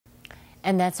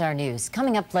And that's our news.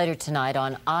 Coming up later tonight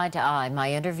on Eye to Eye,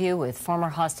 my interview with former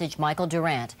hostage Michael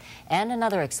Durant, and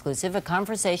another exclusive, a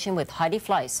conversation with Heidi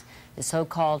Fleiss, the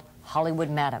so-called Hollywood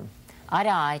madam. Eye to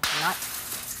Eye tonight.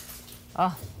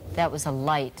 Oh, that was a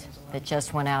light that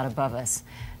just went out above us.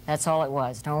 That's all it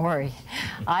was. Don't worry.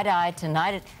 Eye to Eye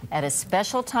tonight at a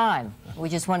special time. We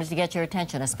just wanted to get your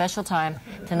attention. A special time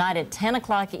tonight at 10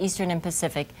 o'clock Eastern and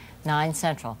Pacific, 9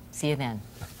 Central. See you then.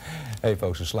 Hey,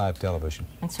 folks, it's live television.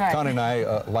 That's right. Connie and I,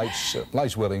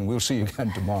 lights willing, we'll see you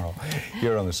again tomorrow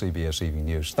here on the CBS Evening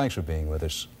News. Thanks for being with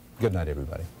us. Good night,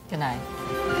 everybody. Good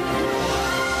night.